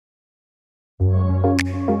When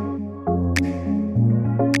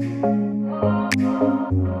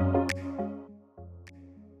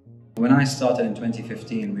I started in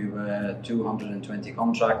 2015, we were 220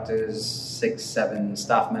 contractors, 6-7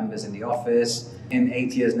 staff members in the office. In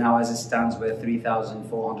 8 years now, as it stands, we're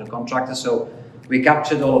 3,400 contractors. So we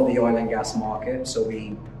captured all of the oil and gas market. So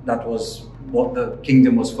that was what the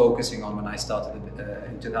kingdom was focusing on when I started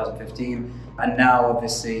in 2015. And now,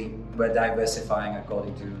 obviously, we're diversifying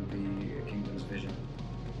according to the kingdom's vision.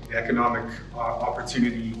 The economic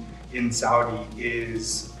opportunity in Saudi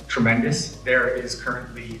is tremendous. There is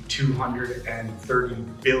currently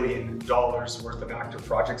 $230 billion worth of active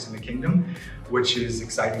projects in the kingdom, which is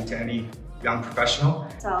exciting to any young professional.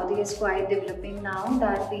 Saudi is quite developing now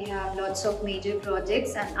that we have lots of major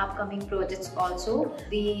projects and upcoming projects also.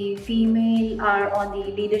 The female are on the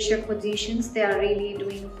leadership positions. They are really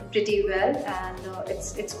doing pretty well, and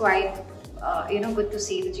it's quite good to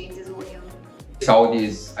see the changes over here. Saudi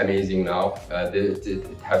is amazing now. They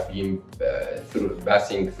have been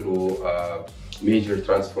passing through major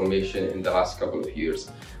transformation in the last couple of years.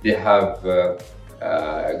 They have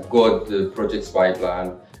good projects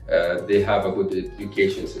pipeline. They have a good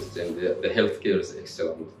education system. The healthcare is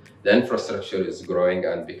excellent. The infrastructure is growing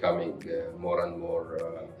and becoming more and more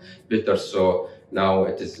better. So now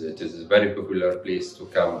it is a very popular place to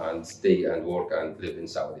come and stay and work and live in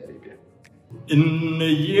Saudi Arabia. In a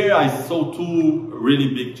year, I saw two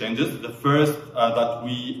really big changes. The first, that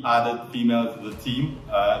we added females to the team.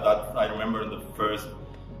 That I remember in the first,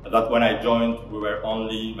 that when I joined, we were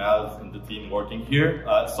only males in the team working here.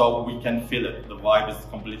 So we can feel it. The vibe is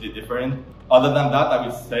completely different. Other than that, I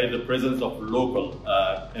would say the presence of local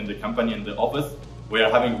in the company, in the office. We are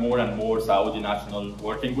having more and more Saudi nationals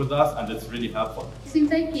working with us, and it's really helpful.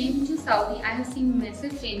 Since I came to Saudi, I have seen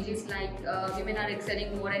massive changes, like women are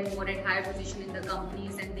excelling more and more at higher position in the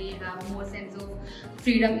companies, and they have more sense of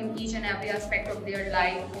freedom in each and every aspect of their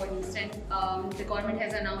life. For instance, the government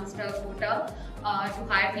has announced a quota to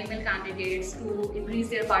hire female candidates to increase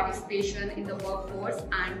their participation in the workforce,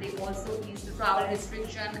 and they also ease the travel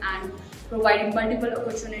restriction and providing multiple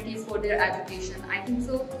opportunities for their education. I think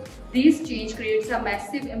so. This change creates a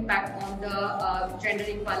massive impact on the gender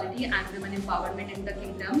equality and women empowerment in the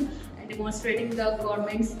kingdom, and demonstrating the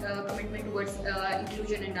government's commitment towards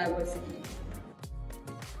inclusion and diversity.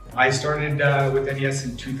 I started with NES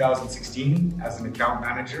in 2016 as an account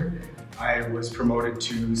manager. I was promoted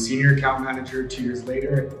to senior account manager 2 years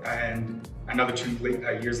later, and another 2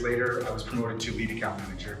 years later, I was promoted to lead account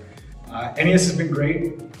manager. NES has been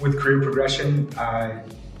great with career progression,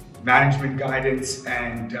 management guidance,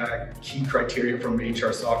 and key criteria from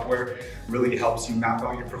HR software really helps you map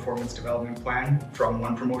out your performance development plan from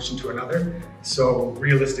one promotion to another. So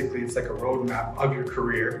realistically, it's like a roadmap of your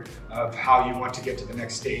career of how you want to get to the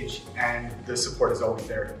next stage, and the support is always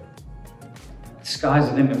there. The sky's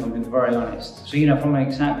the limit, if I'm being very honest. So, from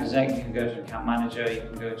an account exec, you can go to account manager, you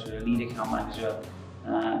can go to a lead account manager,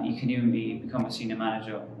 you can even become a senior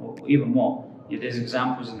manager, or even more. There's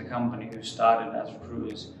examples in the company who started as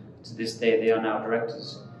recruiters. To this day, they are now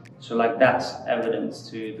directors. So that's evidence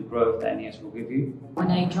to the growth that NES will give you.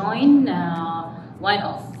 When I joined, one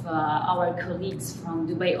of our colleagues from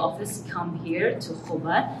Dubai office come here to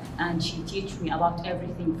Khobar, and she teach me about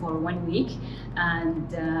everything for 1 week,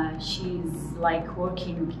 and she's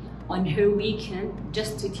working on her weekend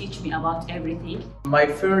just to teach me about everything. My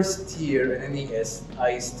first year in NES,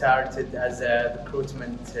 I started as a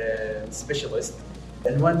recruitment specialist.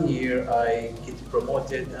 In 1 year, I get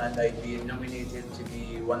promoted, and I've been nominated to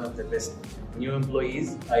be one of the best new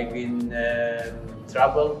employees. I've been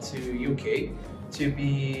traveled to UK to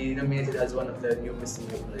be nominated as one of the new best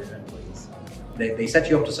new employees. They set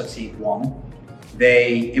you up to succeed, one.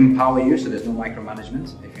 They empower you, so there's no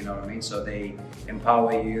micromanagement, if you know what I mean. So they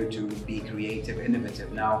empower you to be creative,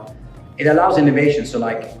 innovative. Now, it allows innovation. So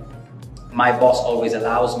my boss always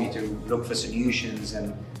allows me to look for solutions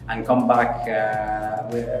and come back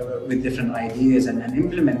with different ideas and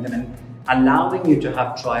implement them, and allowing you to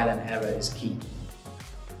have trial and error is key.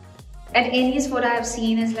 At NES, what I have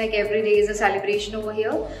seen is every day is a celebration over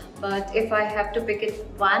here. But if I have to pick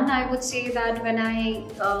one, I would say that when I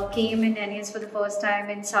came in NES for the first time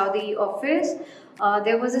in Saudi office,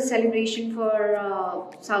 there was a celebration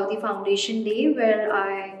for Saudi Foundation Day, where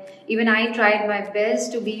I tried my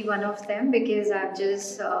best to be one of them, because I've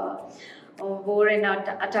just wore an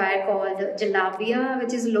attire called jalabia,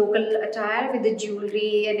 which is local attire with the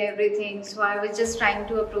jewelry and everything. So I was just trying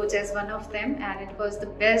to approach as one of them, and it was the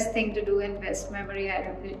best thing to do and best memory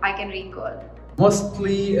I can recall.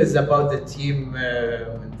 Mostly is about the team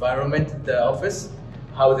environment in the office.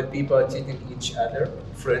 how the people are treating each other,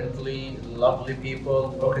 friendly, lovely people,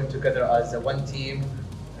 working together as a one team,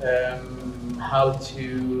 how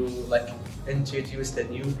to like introduce the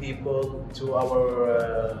new people to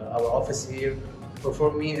our office here. So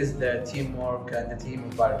for me is the teamwork and the team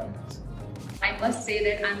environment. I must say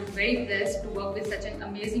that I'm very blessed to work with such an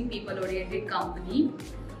amazing people-oriented company.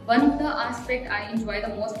 One of the aspects I enjoy the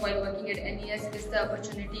most while working at NES is the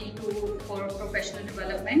opportunity for professional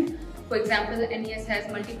development. For example, NES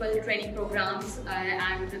has multiple training programs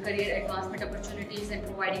and career advancement opportunities, and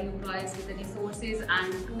providing employees with the resources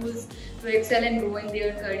and tools to excel and grow in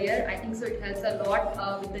their career. I think so it helps a lot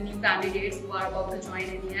with the new candidates who are about to join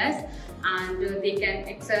NES, and they can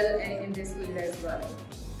excel in this field as well.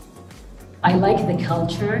 I like the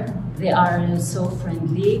culture. They are so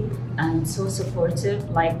friendly and so supportive.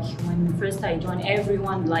 Like when first I joined,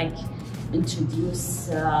 everyone like introduce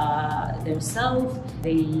themselves.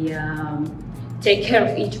 They take care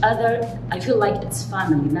of each other. I feel like it's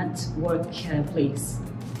family, not workplace.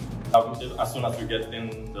 As soon as you get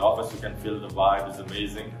in the office, you can feel the vibe is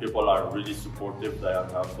amazing. People are really supportive, they are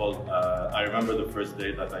helpful. I remember the first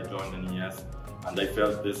day that I joined NES, and I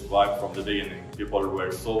felt this vibe from the beginning. People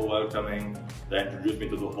were so welcoming, they introduced me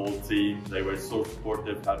to the whole team, they were so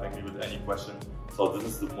supportive, helping me with any question. So this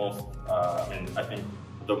is the most, I think,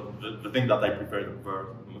 the thing that I prefer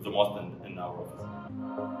the most in our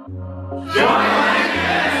office.